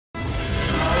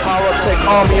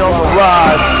Horrortekarmy on the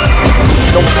rise.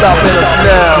 Don't stop in us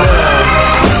now.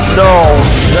 No,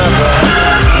 never.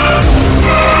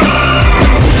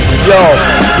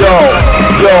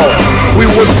 Yo, we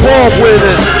was born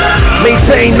winners.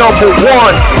 Maintain number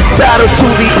one. Battle to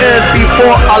the end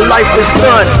before our life is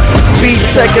done.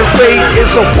 Beattek and FADE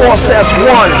is a force as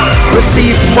one.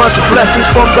 Receive much blessings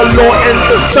from the Lord and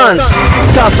the sons.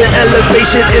 Constant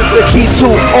elevation is the key to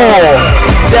all.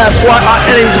 That's why our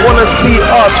enemies wanna see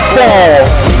us fall.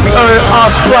 We earn our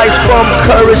stripes from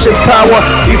courage and power,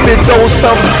 even though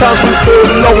sometimes we feel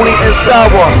lonely and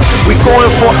sour. We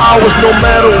going for hours no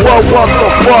matter what the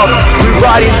fuck. We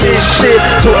riding this shit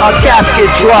till our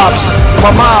gasket drops.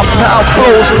 My mind pound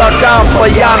flows like I'm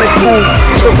bionic.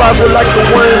 Survival like the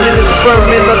worm in his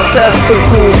sperm in the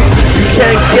testicle. You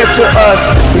can't get to us,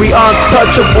 we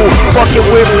untouchable. Fucking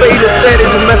with FADE2DEAD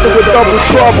is messing with double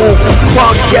trouble.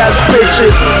 Punk ass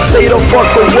bitches, stay the fuck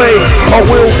away, or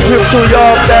we'll rip to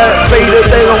y'all that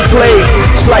FADE2DEAD don't play.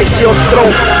 Slice your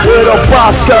throat with a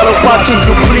boss cutter, watching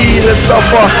you bleed and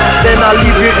suffer. Then I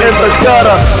leave you in the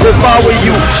gutter, devour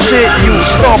you, shit you,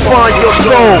 stomp on your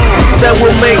soul. Then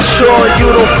we'll make sure you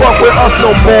don't fuck with us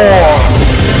no more.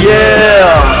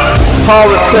 Yeah,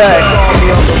 HORRORTEK,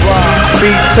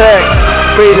 Beattek,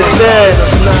 FADE2DEAD,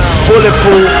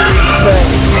 Bulletprooff,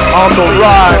 on the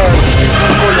rise.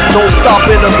 Don't stop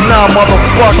in us now,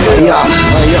 motherfucker. Я,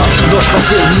 но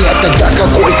спасение тогда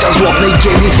какой-то злобный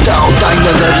гений стал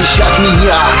тайно навещать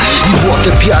меня. И вот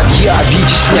опять я,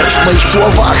 видя смерть в моих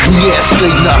словах, не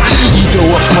стыдно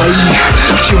идолов моих.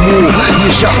 К чему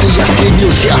несчастный я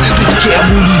стремился, пред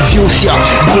кем унизился.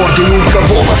 Гордый, у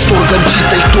кого восторгом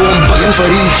чистой тон.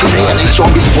 Боготворить реальный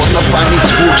сон, бесплотно память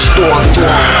звук стон.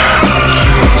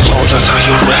 Soldiers, are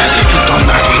you ready?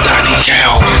 Tonight we die in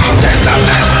hell. That's the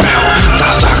last bell. The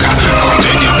saga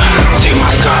continue. See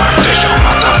my scar tissue,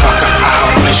 motherfucker.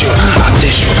 I'll miss you. I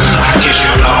dish you. I kiss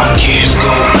you. Long kiss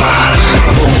goodbye.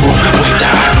 Boom boom, we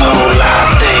die. No lie.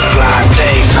 They fly,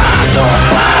 they high, don't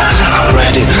ride. I'm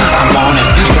ready. I'm on it.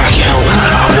 Like hell.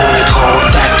 I want it.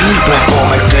 HORRORTEK.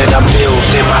 Performance, clear the bills.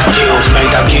 See my skills.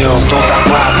 Make the kills. Don't I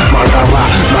cry. Murder,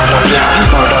 murder, yeah.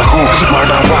 Murder who?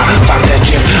 Murder what? Fuck that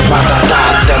shit. Murder that.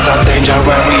 There's a danger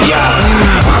where we are.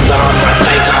 I'm the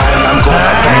Undertaker and I'm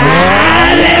gonna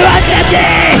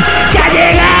 ¡Levántate! ¡Ya ha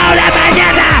llegado la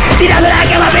mañana! Tirando la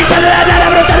cama pensando en la nada,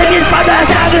 brota de mi espalda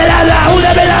sangre helada,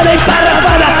 una velada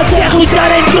emparrafada. Te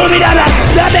juzgaré en tu mirada.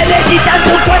 Dame de quitar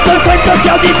tus cuentos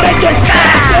ya un invento está.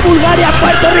 De Bulgaria a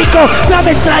Puerto Rico, no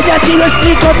me extraña si lo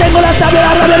explico. Tengo la sable,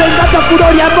 la rabia, venganza,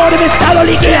 furor y amor en estado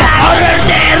líquido.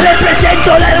 HORRORTEK,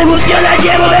 represento la revolución, la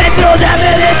llevo dentro.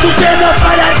 Dame de tu seno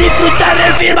para disfrutar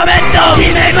del firmamento.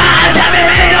 Dime más, dame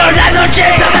menos, la noche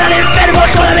plagada de enfermos.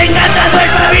 Con la venganza no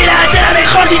es para vida, será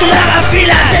mejor si tú le hagas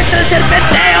filas. Dentro el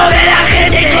serpenteo de la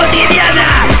gente cotidiana.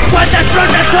 Cuántas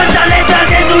frontas, cuántas letras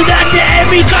desnudarse en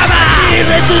mi cama. Y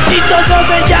resucito, no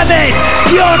me llames.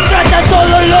 Dios trata a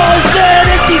todos los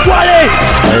seres iguales.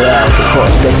 The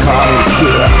Horrortekarmy is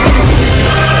here.